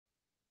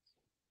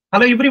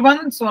Hello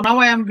everyone. So now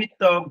I am with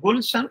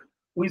Gulshan,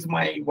 who is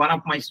one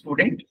of my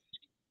student.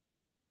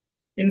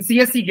 In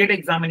CSE GATE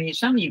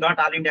examination, he got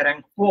all India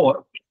rank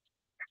 4,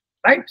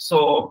 right?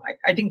 So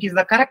I think he's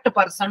the correct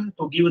person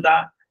to give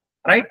the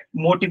right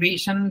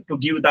motivation, to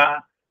give the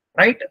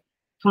right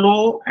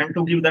flow, and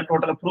to give the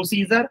total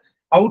procedure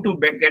how to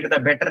get the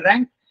better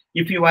rank.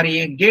 If you are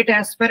a GATE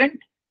aspirant,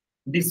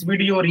 this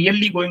video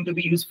really going to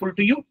be useful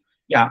to you.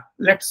 Yeah,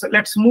 let's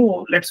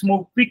move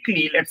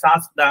quickly. Let's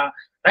ask the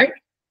right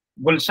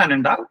Gulshan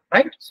and all,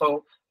 right?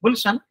 So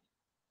Gulshan,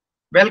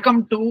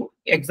 welcome to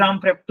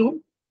ExamPrepTool.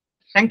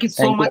 Thank you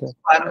so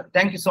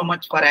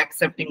much for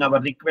accepting our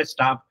request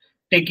of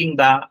taking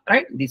the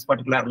this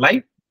particular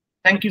live.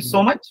 Thank you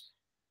so much,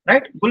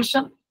 right,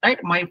 Gulshan.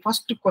 Right, my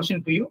first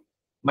question to you,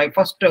 my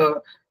first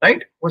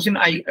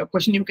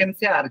question you can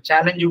say, or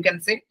challenge you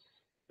can say.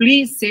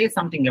 Please say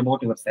something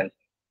about yourself.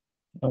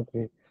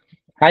 Okay.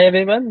 Hi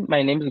everyone,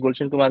 my name is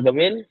Gulshan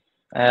Gabel.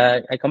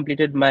 I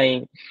completed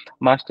my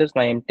master's,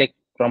 my M.Tech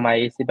from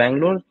IISc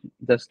Bangalore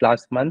just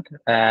last month,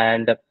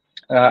 and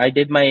I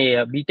did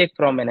my B.Tech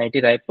from NIT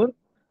Raipur.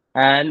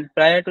 And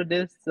prior to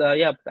this,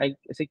 I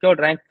secured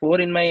rank 4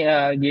 in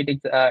my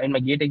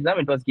GATE exam.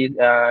 It was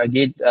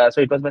GATE,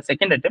 so it was my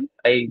second attempt.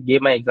 I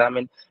gave my exam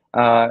in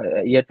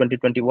year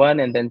 2021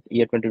 and then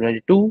year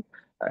 2022.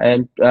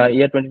 And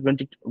year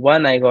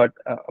 2021, I got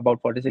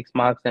about 46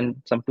 marks and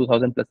some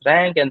 2000 plus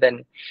rank. And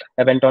then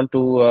I went on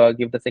to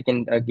give the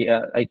second,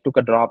 I took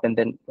a drop and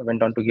then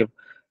went on to give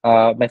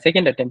my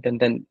second attempt. And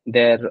then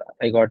there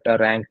I got a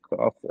rank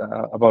of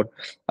about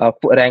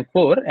rank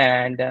 4.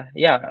 And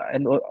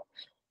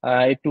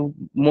to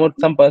more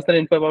some personal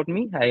info about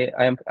me,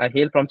 I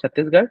hail from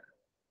Chhattisgarh,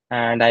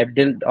 and I've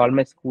did all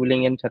my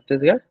schooling in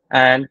Chhattisgarh.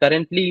 And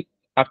currently,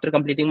 after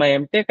completing my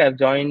M.Tech, I've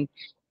joined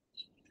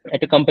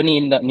at a company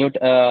in the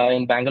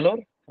in Bangalore,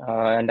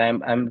 and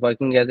I'm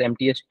working as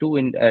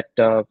MTS2 at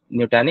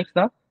Nutanix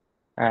now.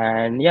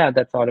 And yeah,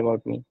 that's all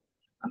about me.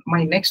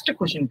 My next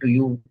question to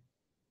you,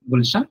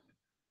 Gulshan.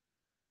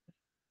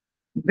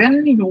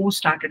 When you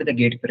started the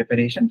GATE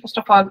preparation, first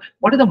of all,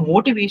 what is the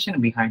motivation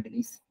behind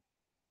this?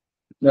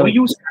 Why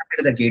you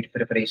started the GATE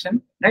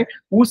preparation, right?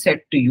 Who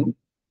said to you,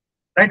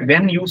 right?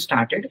 When you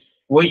started,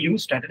 why you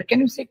started?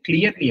 Can you say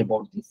clearly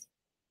about this?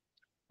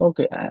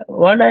 Okay,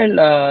 what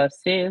I'll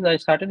say is I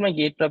started my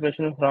GATE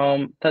preparation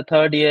from the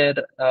third year,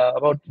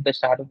 about the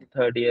start of the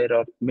third year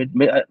or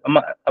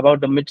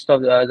about the midst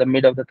of the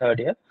mid of the third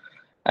year.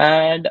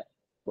 And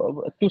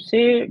to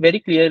say very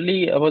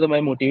clearly about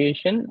my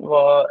motivation,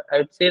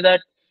 I'd say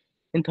that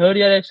in third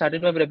year I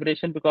started my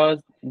preparation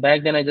because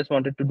back then I just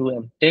wanted to do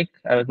M.Tech.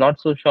 I was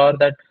not so sure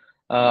that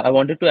I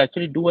wanted to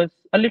actually do a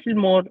little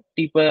more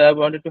deeper. I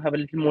wanted to have a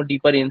little more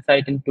deeper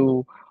insight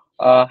into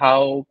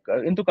how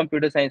into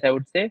computer science, I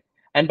would say.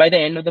 And by the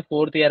end of the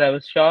fourth year, I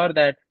was sure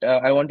that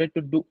I wanted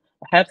to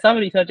have some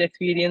research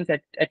experience,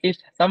 at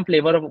least some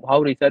flavor of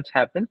how research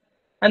happens.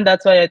 And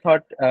that's why I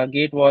thought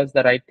GATE was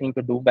the right thing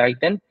to do back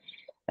then.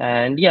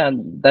 And yeah,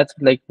 that's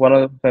like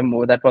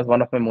that was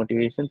one of my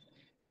motivations.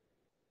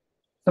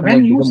 So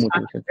when you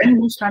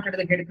started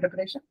the GATE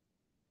preparation?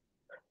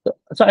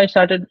 So I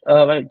started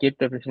my GATE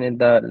preparation in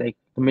the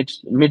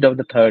mid of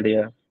the third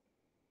year.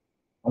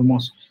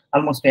 Almost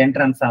the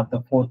entrance of the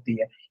fourth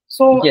year.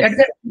 So yes.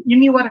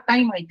 In your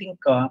time, I think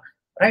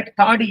right,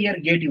 third year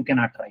GATE you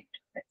cannot write,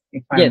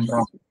 if I'm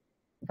wrong.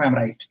 If I'm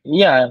right.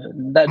 Yeah,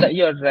 that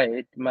you're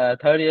right. My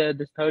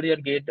this third year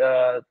GATE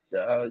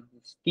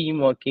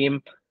scheme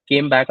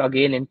came back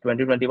again in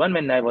 2021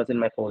 when I was in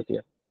my fourth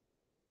year.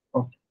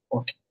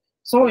 Okay.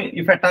 So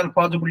if at all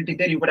possibility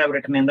there, you could have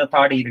written in the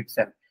third year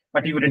itself,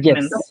 but you written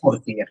in the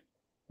fourth year.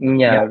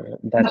 Yeah.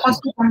 The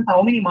first attempt,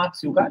 how many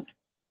marks you got?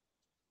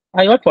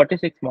 I got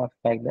 46 marks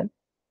back then,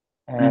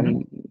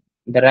 and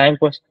the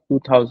rank was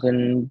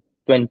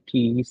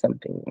 2020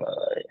 something.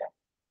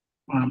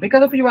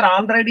 Because of you are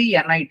already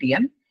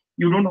NITN,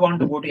 you don't want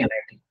to go to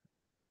NIT.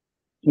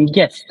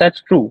 Yes,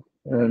 that's true.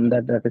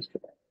 That is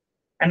true.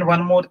 And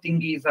one more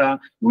thing is,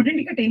 you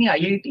didn't get any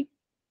IIT.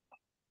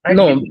 Right?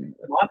 No,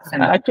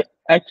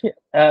 actually,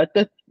 so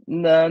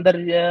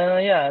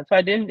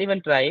I didn't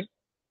even try.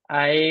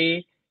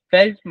 I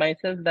felt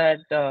myself that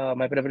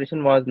my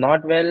preparation was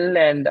not well,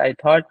 and I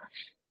thought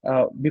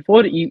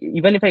before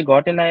even if I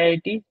got an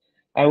IIT,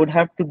 I would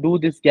have to do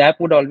this gap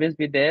would always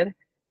be there.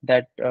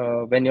 That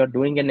when you're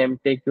doing an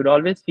M.Tech, you'd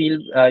always feel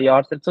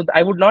yourself. So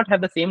I would not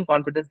have the same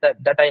confidence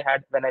that I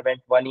had when I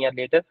went 1 year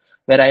later,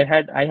 where I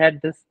had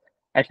this.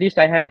 At least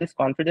I had this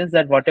confidence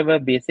that whatever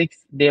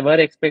basics they were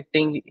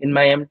expecting in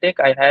my M.Tech,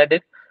 I had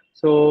it.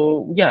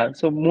 So yeah,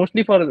 so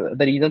mostly for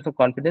the reasons of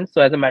confidence.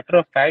 So as a matter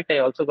of fact, I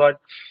also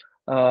got.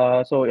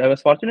 So I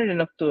was fortunate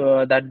enough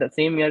to that the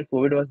same year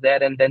COVID was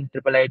there, and then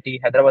IIIT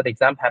Hyderabad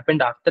exam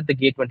happened after the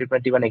GATE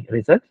 2021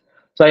 results.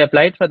 So I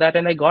applied for that,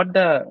 and I got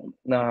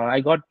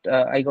I got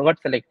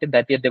selected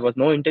that year. There was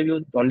no interview,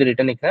 only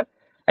written exam.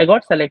 I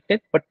got selected,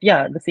 but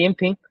yeah, the same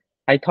thing.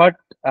 I thought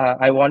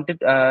I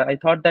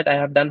thought that I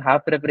have done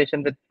half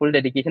preparation with full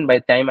dedication. By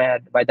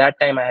that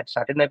time I had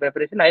started my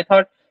preparation. I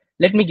thought,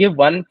 let me give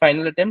one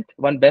final attempt,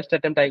 one best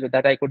attempt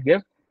that I could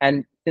give.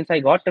 And since I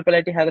got Triple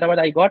IT Hyderabad,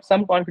 I got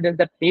some confidence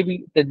that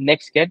maybe the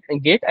next gate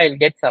I'll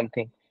get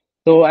something.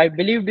 So I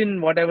believed in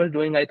what I was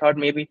doing. I thought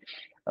maybe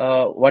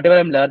whatever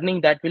I'm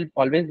learning, that will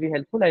always be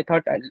helpful. I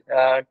thought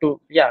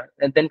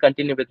and then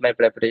continue with my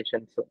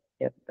preparation. So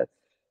yeah, that's.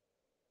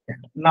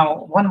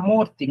 Now, one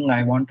more thing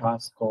I want to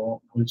ask,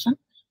 Gulshan.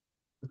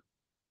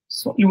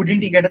 So you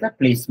didn't get the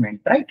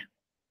placement, right?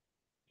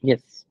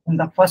 Yes. In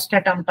the first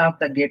attempt of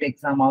the GATE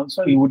exam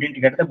also, you didn't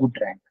get the good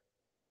rank.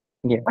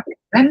 Yeah. But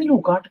when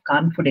you got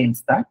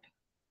confidence that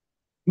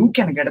you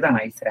can get the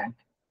nice rank,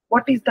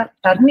 what is the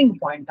turning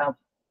point of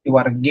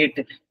your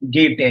GATE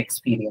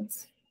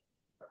experience?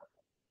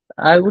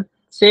 I would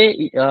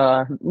say,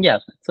 yeah.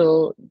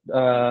 So,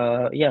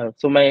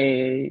 So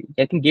I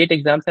think GATE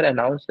exams are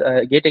announced.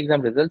 GATE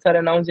exam results are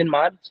announced in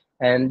March,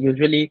 and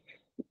usually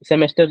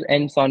semester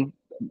ends on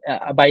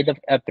by the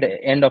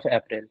end of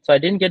April. So I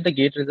didn't get the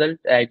GATE result.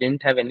 I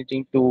didn't have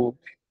anything to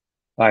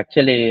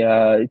actually.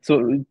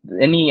 So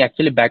any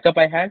actually backup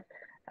I had,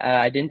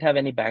 I didn't have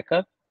any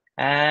backup,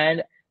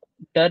 and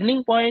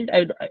turning point.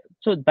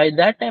 So by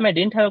that time I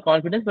didn't have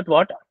confidence, but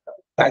what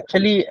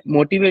actually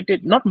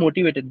motivated not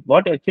motivated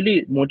what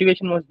actually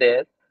motivation was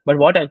there, but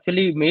what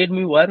actually made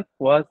me work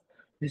was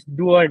this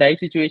do or die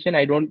situation.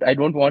 I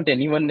don't want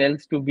anyone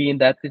else to be in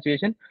that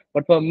situation,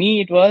 but for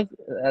me it was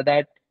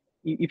that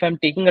if I'm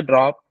taking a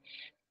drop,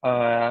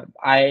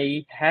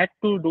 I had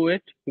to do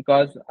it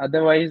because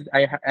otherwise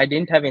I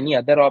didn't have any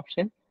other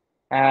option.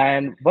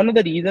 And one of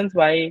the reasons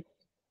why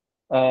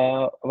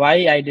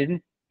I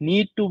didn't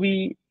need to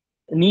be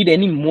need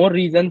any more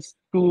reasons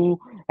to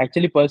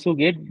actually pursue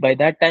GATE. By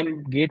that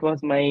time, GATE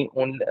was my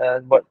own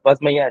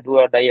was my do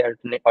or die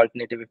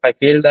alternative. If I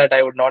failed that,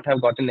 I would not have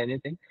gotten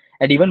anything.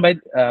 And even by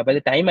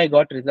the time I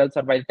got results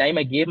or by the time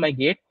I gave my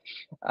GATE,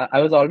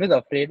 I was always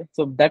afraid.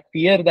 So that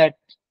fear that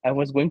I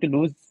was going to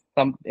lose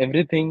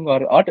everything or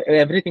not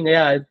everything,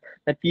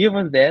 that fear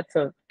was there.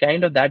 So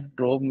kind of that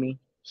drove me.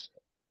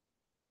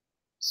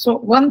 So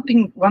one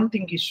thing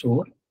is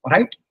sure,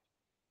 right?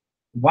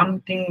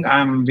 One thing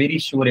I'm very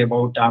sure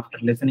about after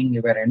listening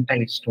your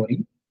entire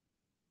story,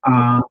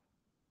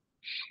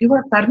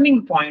 your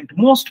turning point,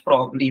 most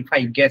probably, if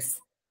I guess.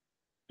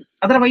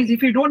 Otherwise,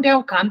 if you don't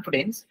have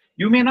confidence,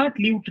 you may not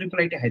leave Triple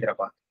IT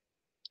Hyderabad.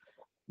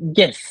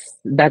 Yes,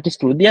 that is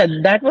true. Yeah,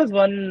 that was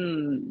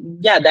one.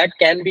 Yeah, that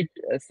can be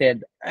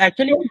said.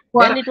 Actually,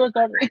 then it was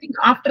not I think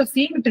after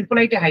seeing Triple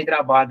IT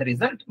Hyderabad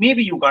result,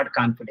 maybe you got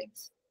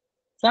confidence.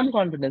 some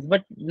confidence.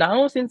 But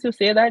now, since you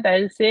say that,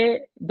 I'll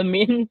say the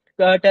main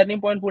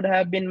turning point would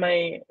have been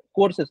my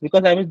courses,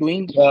 because I was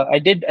doing. I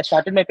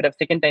started my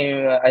second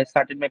time. I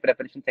started my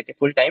preparation second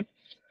full time,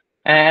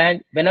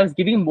 and when I was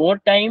giving more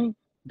time,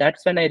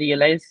 that's when I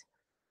realized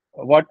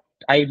what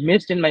I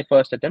missed in my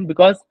first attempt.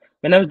 Because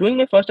when I was doing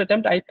my first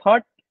attempt, I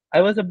thought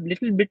I was a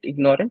little bit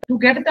ignorant. To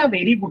get the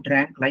very good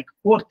rank, like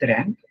fourth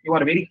rank, you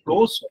are very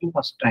close to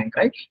first rank,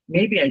 right?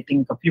 Maybe I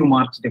think a few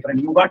marks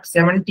different. You got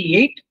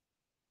 78.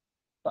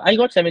 I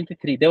got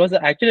 73. There was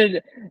actually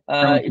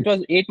it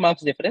was 8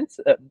 marks difference.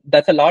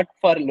 That's a lot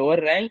for lower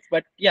ranks,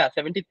 but yeah,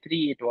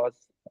 73 it was.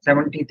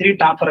 73.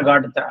 Topper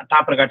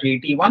got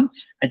 81.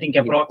 I think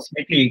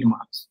approximately 8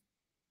 marks.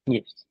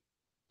 Yes.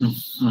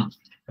 Mm-hmm.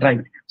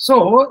 Right.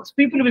 So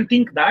people will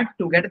think that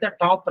to get the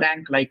top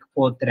rank, like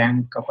fourth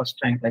rank, first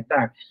rank, like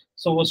that,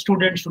 so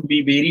students should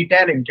be very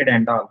talented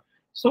and all.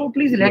 So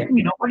please let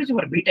me know what is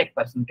your BTech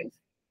percentage.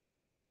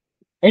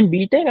 In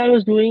BTech, I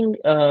was doing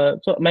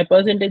so my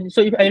percentage.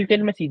 So if I'll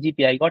tell my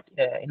CGPA, I got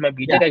in my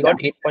BTech, I got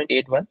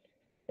 8.81,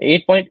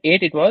 8.8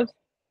 it was,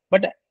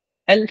 but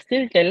I'll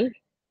still tell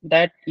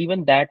that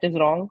even that is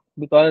wrong,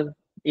 because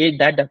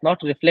that does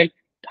not reflect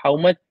how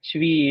much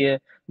we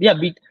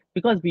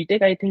because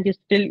BTech I think is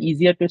still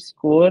easier to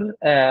score.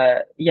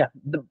 I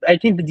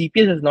think the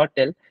GPS does not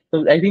tell.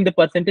 So I think the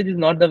percentage is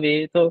not the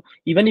way. So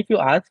even if you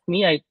ask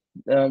me,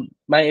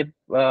 my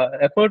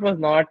effort was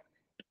not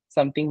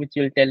something which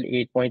will tell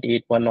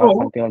 8.81 or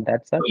something on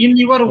that side. In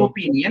your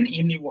opinion,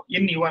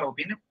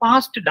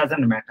 past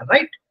doesn't matter,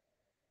 right?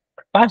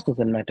 Past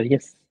doesn't matter,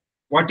 yes.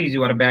 What is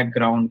your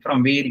background,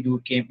 from where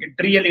you came? It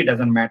really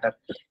doesn't matter.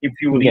 If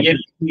you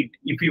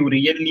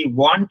really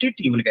want it,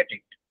 you will get it.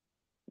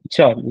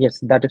 Sure, yes,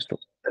 that is true.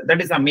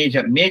 That is a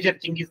major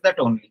thing is that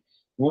only.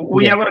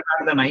 Whoever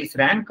got the nice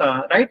rank,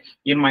 right?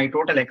 In my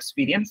total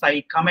experience,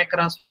 I come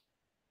across,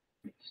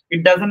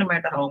 it doesn't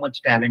matter how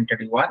much talented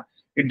you are.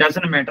 It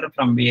doesn't matter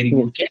from where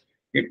you came.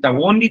 The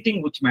only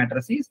thing which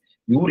matters is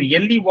you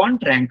really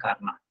want rank or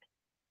not.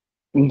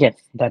 Yes,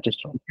 that is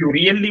true. If you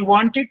really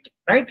want it,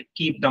 right,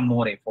 keep the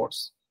more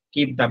efforts.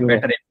 Keep the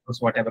better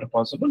efforts, whatever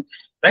possible.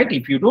 Right?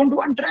 If you don't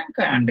want rank,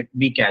 and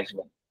be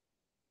casual.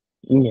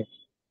 Yes,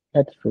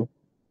 that's true.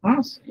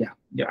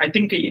 Yeah. I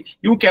think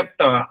you kept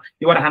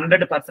your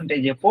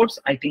 100% efforts,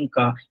 I think,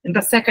 in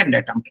the second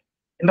attempt.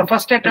 In the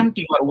first attempt,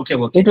 you are okay.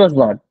 It was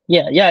not.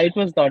 It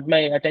was not. My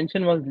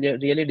attention was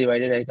really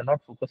divided. I cannot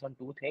focus on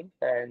two things.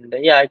 And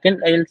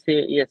I'll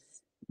say, yes,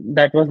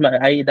 that was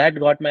that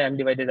got my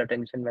undivided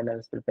attention when I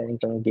was preparing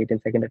for my GATE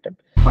in second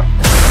attempt.